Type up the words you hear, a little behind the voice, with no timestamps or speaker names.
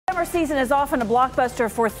Summer season is often a blockbuster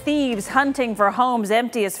for thieves hunting for homes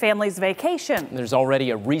empty as families vacation. There's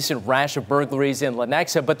already a recent rash of burglaries in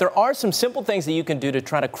Lenexa, but there are some simple things that you can do to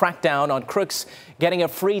try to crack down on crooks getting a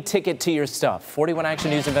free ticket to your stuff. 41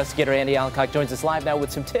 Action News investigator Andy Alcock joins us live now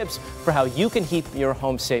with some tips for how you can keep your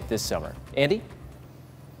home safe this summer. Andy?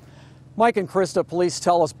 Mike and Krista, police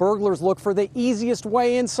tell us burglars look for the easiest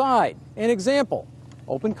way inside. An example,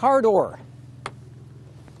 open car door,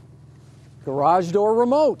 garage door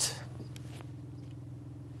remote.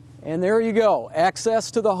 And there you go,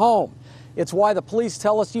 access to the home. It's why the police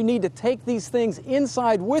tell us you need to take these things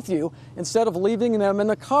inside with you instead of leaving them in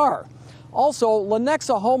the car. Also,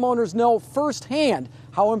 Lenexa homeowners know firsthand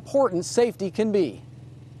how important safety can be.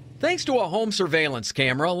 Thanks to a home surveillance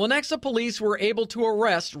camera, Lenexa police were able to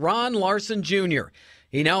arrest Ron Larson Jr.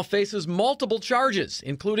 He now faces multiple charges,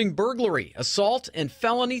 including burglary, assault, and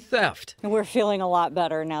felony theft. We're feeling a lot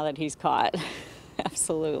better now that he's caught.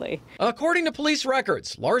 Absolutely. According to police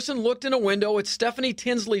records, Larson looked in a window at Stephanie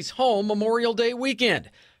Tinsley's home Memorial Day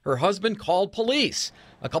weekend. Her husband called police.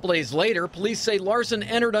 A couple days later, police say Larson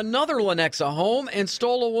entered another Lenexa home and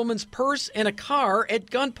stole a woman's purse and a car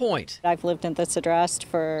at gunpoint. I've lived at this address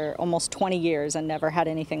for almost 20 years and never had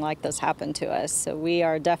anything like this happen to us. So we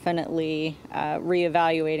are definitely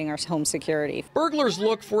reevaluating our home security. Burglars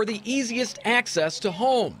look for the easiest access to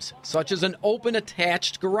homes, such as an open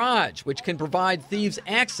attached garage, which can provide thieves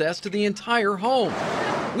access to the entire home.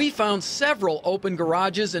 We found several open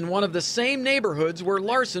garages in one of the same neighborhoods where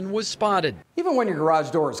Larson was spotted. Even when your garage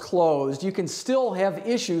door is closed, you can still have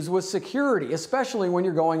issues with security, especially when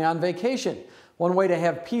you're going on vacation. One way to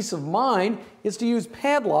have peace of mind is to use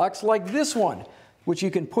padlocks like this one, which you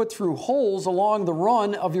can put through holes along the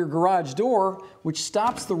run of your garage door, which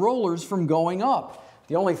stops the rollers from going up.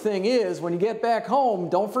 The only thing is, when you get back home,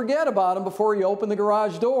 don't forget about them before you open the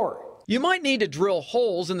garage door. You might need to drill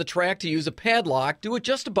holes in the track to use a padlock. Do it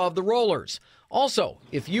just above the rollers. Also,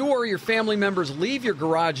 if you or your family members leave your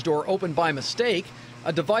garage door open by mistake,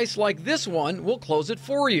 a device like this one will close it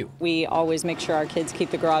for you. We always make sure our kids keep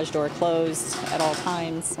the garage door closed at all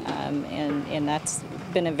times, and that's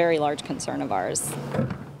been a very large concern of ours.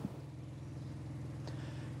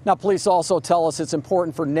 Now, police also tell us it's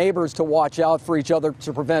important for neighbors to watch out for each other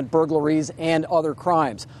to prevent burglaries and other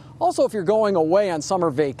crimes. Also, if you're going away on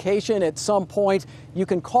summer vacation at some point, you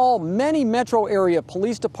can call many metro area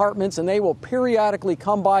police departments and they will periodically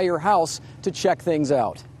come by your house to check things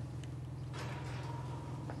out.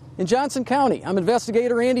 In Johnson County, I'm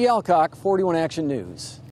investigator Andy Alcock, 41 Action News.